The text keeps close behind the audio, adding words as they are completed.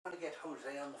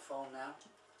Jose on the phone now?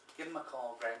 Give him a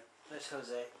call, Greg. There's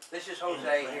Jose. This is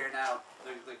Jose here now,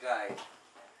 the guide.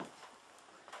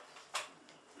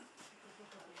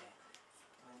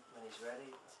 When he's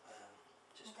ready,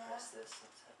 just press this.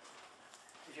 That's it.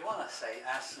 If you want to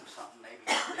ask him something, maybe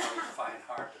you find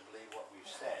hard to believe what we've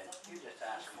said, you just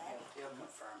ask him, he'll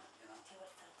confirm it, you know.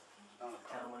 Not a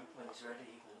Tell problem. him when he's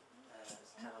ready, he can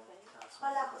tell us.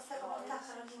 Hola José, ¿cómo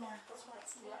estás, Carolina?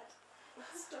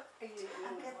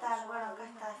 ¿Qué tal? Bueno, acá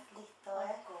estás listo,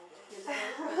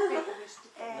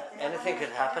 Anything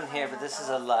could happen here, but this is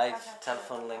a live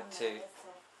telephone link to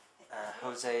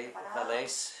Jose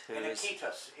Valles, In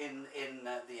Iquitos, in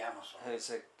the Amazon. who's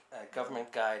a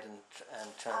government guide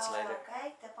and translator.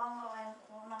 Ok, te pongo en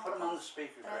uno. Put him on the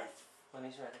speaker, Greg. When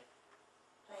he's ready.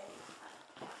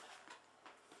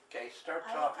 Okay, start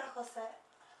Ahí talking. está José.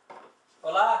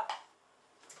 Hola.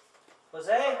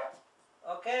 Jose.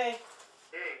 Okay.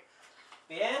 Hey,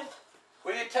 Bien.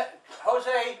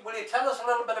 Jose, will you tell us a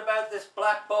little bit about this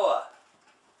black boa?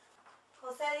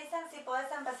 José, dicen si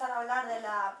podés empezar a hablar de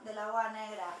la boa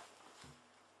negra.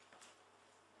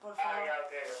 Por favor. yeah,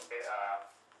 okay.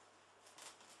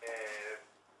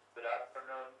 Good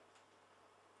afternoon,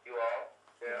 you all.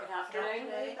 Yeah. Good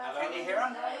afternoon. Can you hear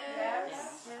him?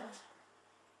 Yes.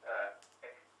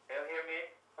 Can you hear me?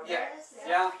 Okay. Yeah.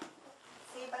 Yeah.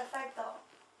 Sí, perfecto.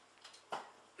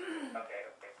 Okay.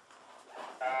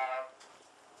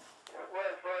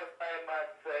 Well, first I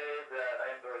must say that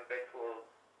I am very grateful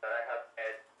that I have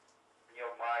had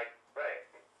your mind break.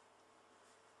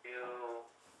 You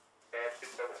have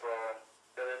people from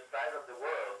the other side of the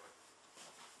world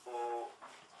who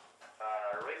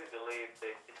really believe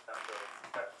the existence of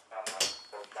that common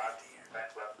for black and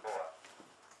black boa,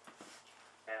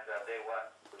 and that they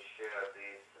want to share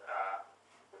this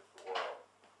with the world.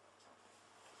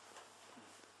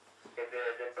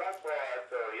 The black boa is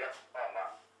a young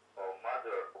mama or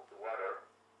mother of the water.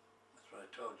 That's what I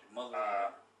told you.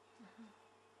 Mother.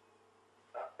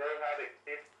 They have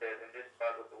existed in this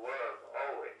part of the world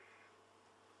always.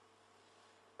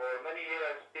 For many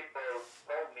years, people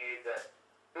told me that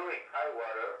during high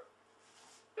water,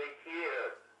 they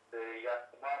hear the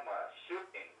Yakumama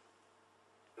shooting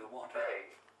to Water.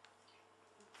 prey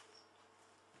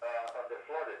on the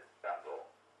flooded jungle.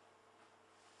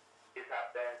 This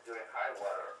happens during high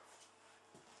water.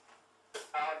 The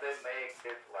sound they make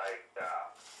is like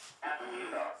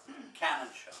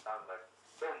Cannon shot. sound like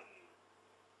boom.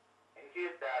 And you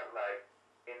hear that like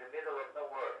in the middle of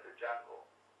nowhere in the jungle.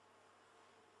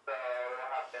 So what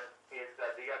happens is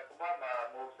that the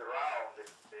Yakumama moves around the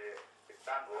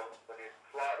jungle when it's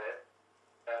flooded,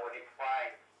 and when it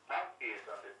finds monkeys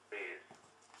on the trees,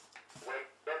 the way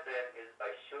to get them is by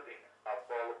shooting a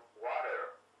ball of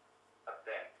water at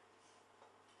them.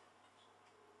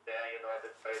 Then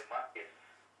the very monkeys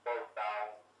fall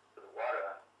down to the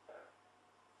water, and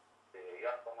the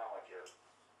Yakumama just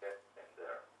gets in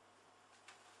there.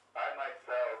 I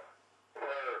myself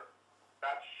heard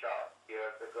that shot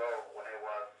years ago when I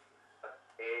was at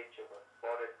the age of a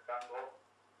flooded jungle.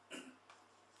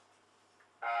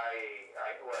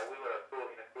 We were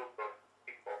in a group of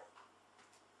people.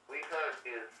 We heard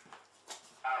this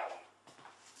sound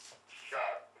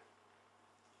shot.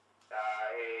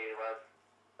 It was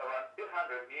around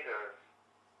 200 meters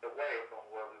away from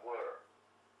where we were.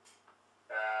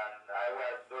 And I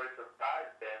was very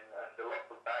surprised then, and the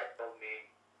local guy told me,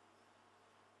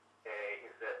 he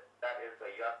said, that is a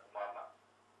Yakumama.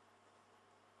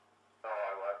 So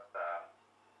I was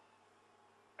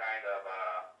kind of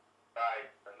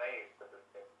surprised, amazed at the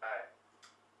same time.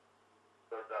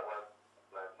 Because that was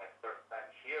like my first time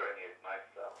hearing it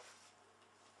myself.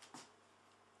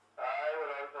 I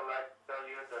would also like to tell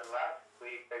you that last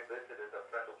week I visited a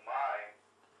friend of mine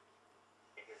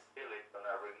in his village in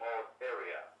a remote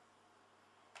area.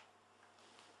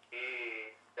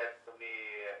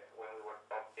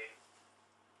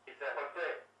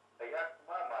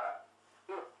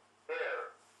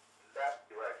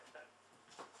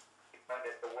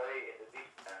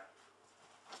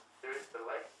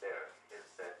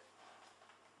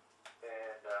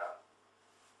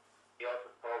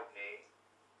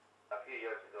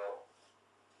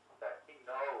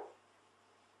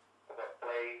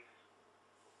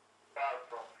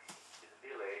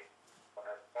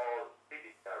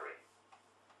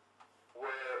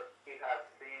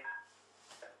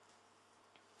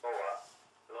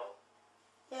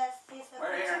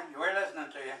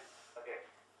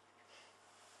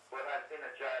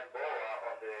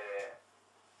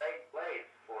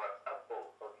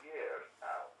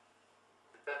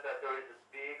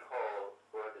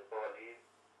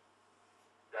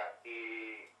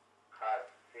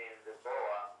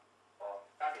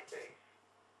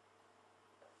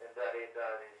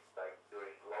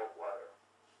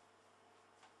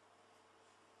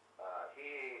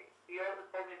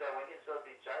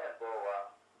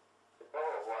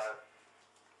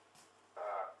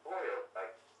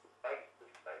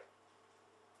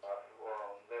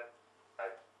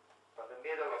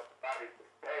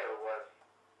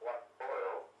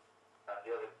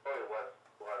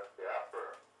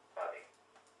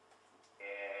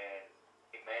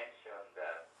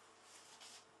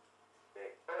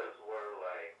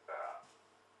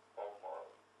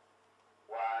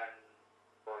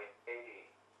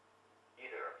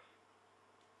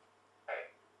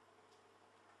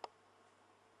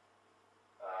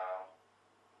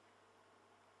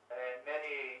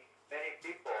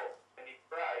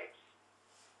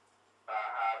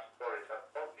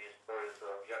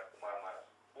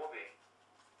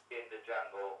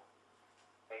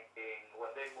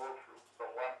 move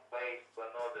from one place to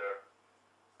another,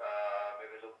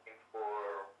 maybe looking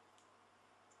for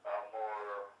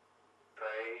more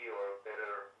dry or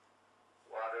better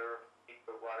water,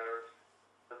 deeper waters.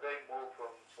 So they move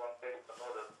from one place to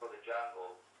another through the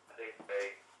jungle, and they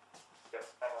say the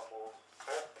farmer moves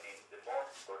opening the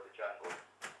most for the jungle.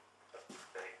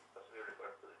 That's we refer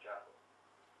to the jungle.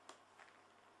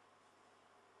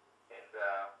 And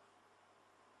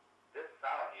this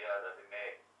sound, that they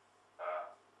make,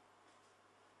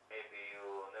 maybe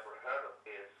you never heard of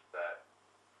this, but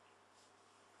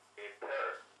it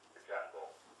hurts the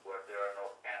jungle where there are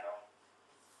no cannons,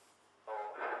 no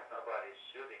nobody's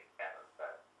shooting cannons,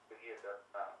 but you hear that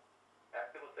sound. And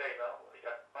people say, no,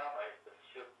 that mama is just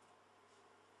shoot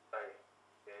by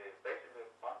basically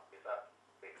monkeys up.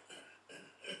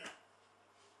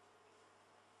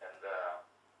 And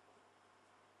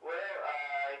well,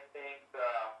 I think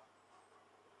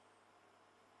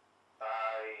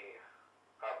I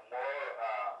have more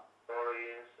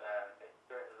stories and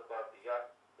experiences about the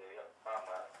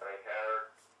mamas that I heard,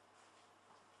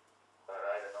 but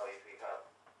I don't know if we have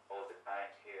all the time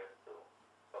here to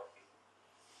talking.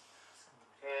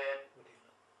 And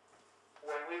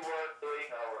when we were doing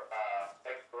our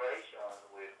exploration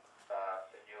with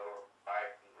Senor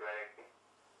Mike and Greg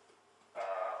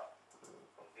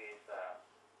on this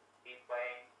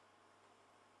seaplane,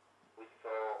 we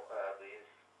saw these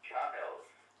channels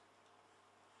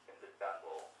in the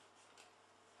jungle.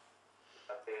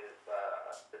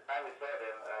 The time we saw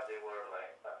them, they were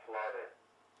like flooded,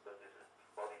 so this is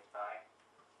flooding time.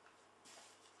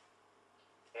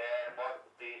 And most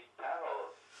of these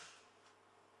channels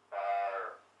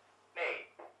are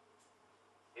made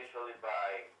usually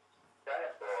by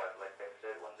giant boats, like I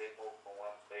said, when they move from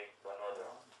one place to another.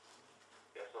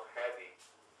 They're so heavy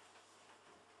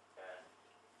and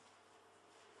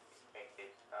make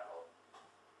these channels.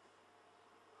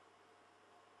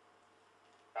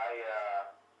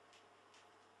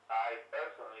 I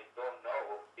personally don't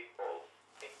know of people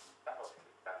making channels in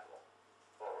the jungle,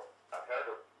 or I've heard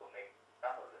of people making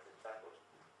channels in the jungle.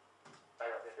 I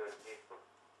don't think there's need for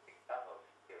big channels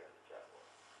here in the jungle.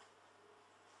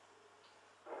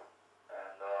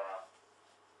 And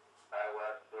I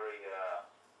was very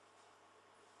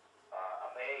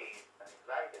amazed and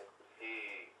excited to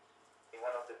see in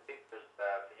one of the pictures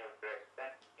that Senor Greg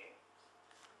sent me.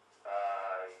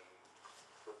 I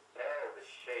could tell the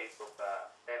shape of the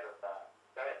head of the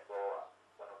giant boa,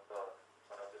 one of the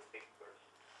pictures.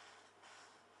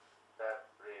 That's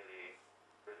really,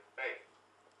 really great.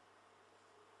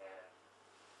 And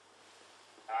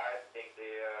I think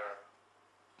they are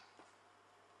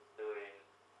doing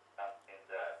something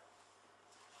that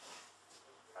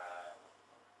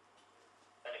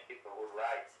many people would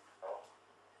like, I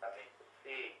mean, to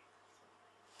see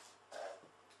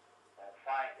and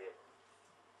find it,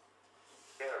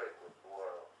 share it with the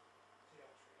world.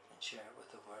 And share it with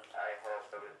the world. I hope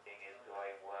everything is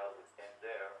going well with him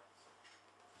there.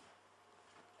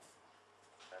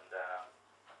 And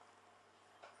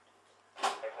I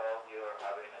hope you're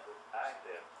having a good time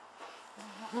there.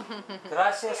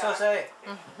 Gracias, Jose.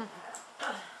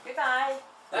 Goodbye.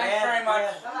 Thanks very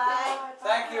much. Bye.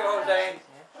 Thank you, Jose.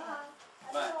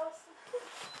 Bye.